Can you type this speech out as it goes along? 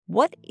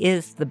What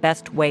is the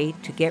best way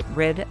to get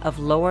rid of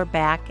lower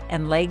back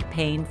and leg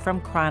pain from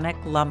chronic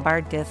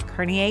lumbar disc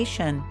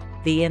herniation?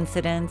 The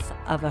incidence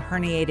of a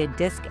herniated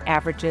disc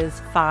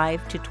averages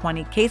 5 to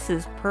 20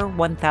 cases per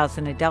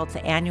 1,000 adults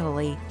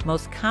annually,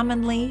 most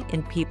commonly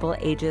in people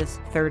ages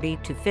 30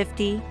 to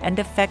 50, and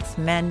affects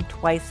men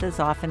twice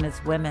as often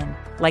as women.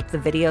 Like the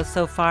video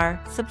so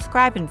far?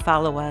 Subscribe and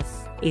follow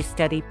us. A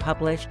study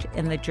published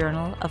in the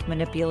Journal of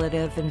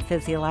Manipulative and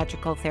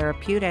Physiological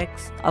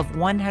Therapeutics of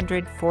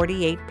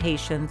 148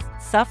 patients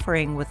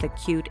suffering with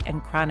acute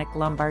and chronic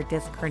lumbar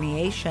disc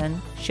herniation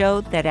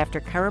showed that after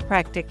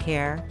chiropractic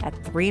care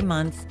at 3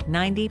 months,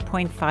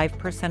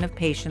 90.5% of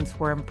patients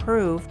were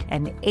improved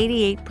and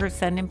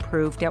 88%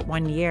 improved at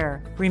 1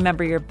 year.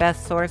 Remember, your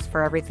best source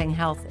for everything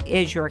health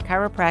is your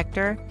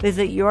chiropractor.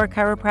 Visit your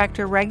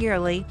chiropractor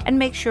regularly and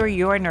make sure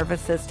your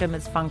nervous system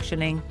is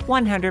functioning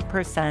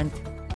 100%.